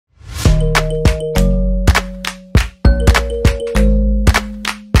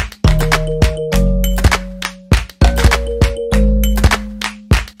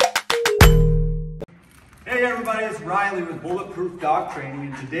Bulletproof Dog Training,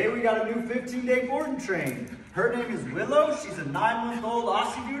 and today we got a new 15-day board and train. Her name is Willow. She's a 9-month-old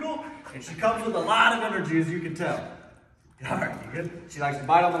Aussiedoodle, and she comes with a lot of energy, as you can tell. All right, you good? She likes to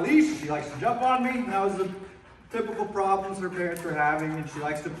bite on the leash. She likes to jump on me. That was the typical problems her parents were having, and she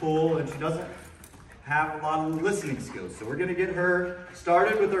likes to pull, and she doesn't have a lot of listening skills. So we're gonna get her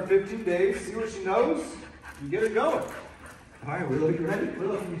started with our 15 days, see what she knows, and get her going. All right, Willow, you ready?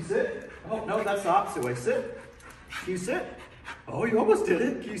 Willow, can you sit? Oh, no, that's the opposite way. Sit. Can you sit? Oh, you almost did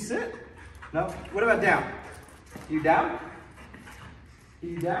it. Can you sit? No? What about down? You down?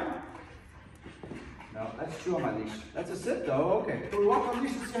 You down? No, that's chew on my leash. That's a sit, though. Okay. Can we walk on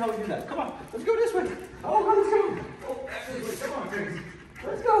leash and see how we do that? Come on. Let's go this way. Oh, let's go. Oh, that's this way. Come on, crazy.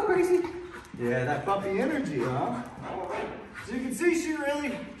 Let's go, crazy. Yeah, that puppy energy, huh? All right. So you can see she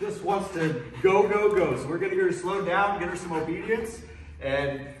really just wants to go, go, go. So we're going to get her slowed down, get her some obedience,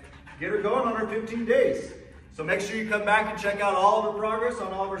 and get her going on her 15 days. So make sure you come back and check out all of her progress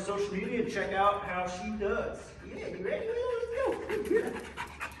on all of our social media and check out how she does. Yeah, you ready? Let's go. Yeah.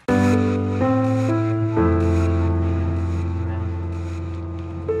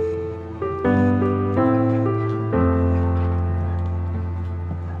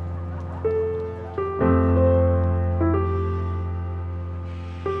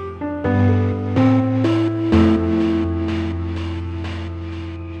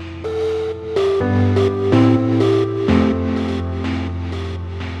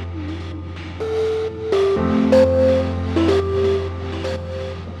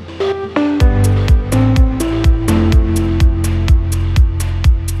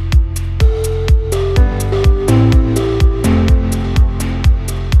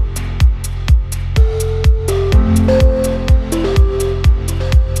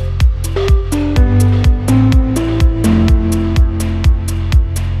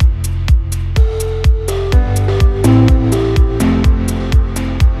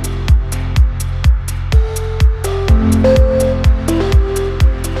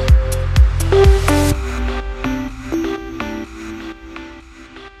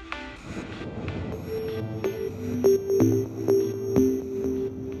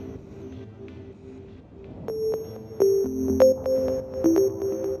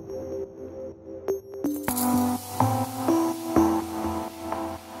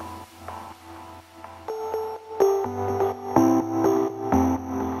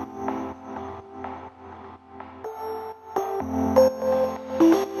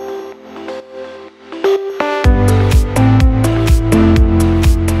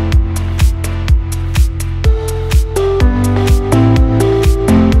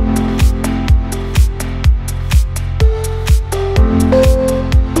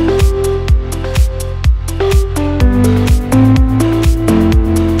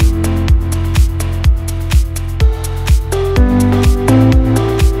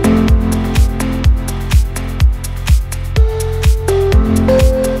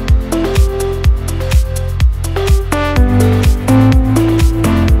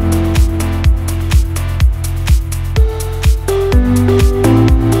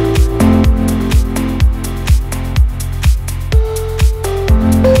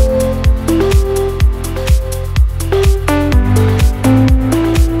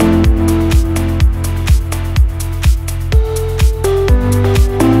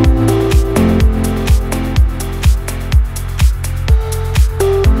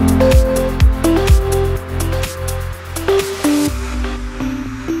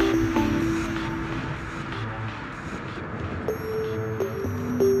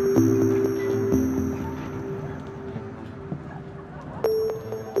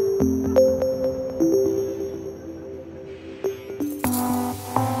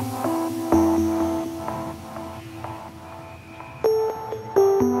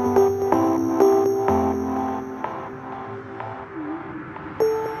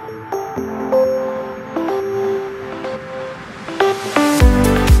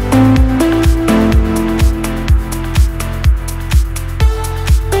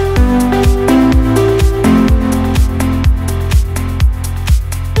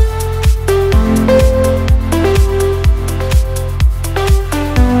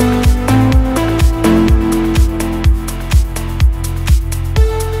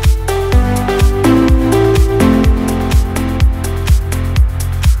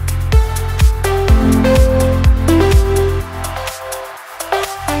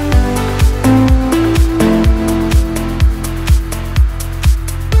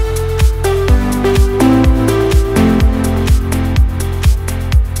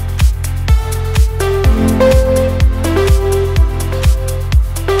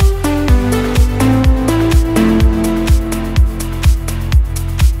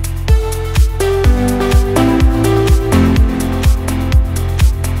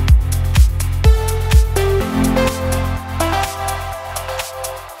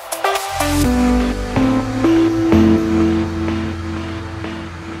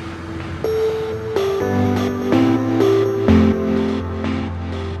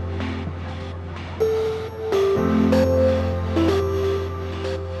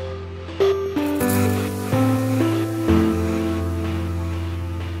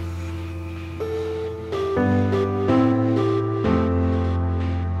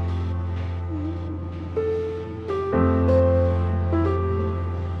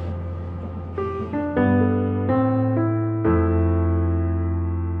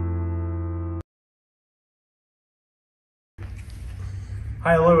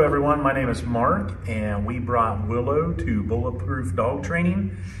 Hi, hello everyone. My name is Mark, and we brought Willow to Bulletproof Dog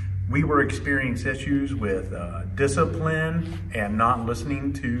Training. We were experiencing issues with discipline and not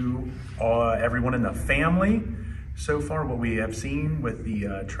listening to everyone in the family. So far, what we have seen with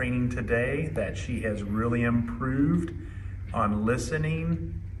the training today, that she has really improved on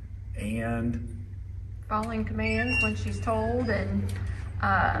listening and following commands when she's told. And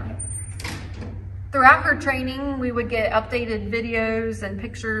throughout her training, we would get updated videos and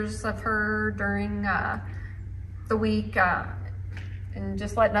pictures of her during the week, and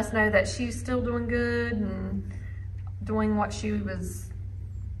just letting us know that she's still doing good and doing what she was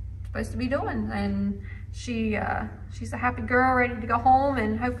supposed to be doing. And she's a happy girl, ready to go home,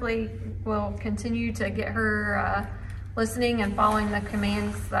 and hopefully we'll continue to get her listening and following the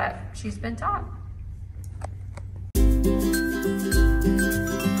commands that she's been taught.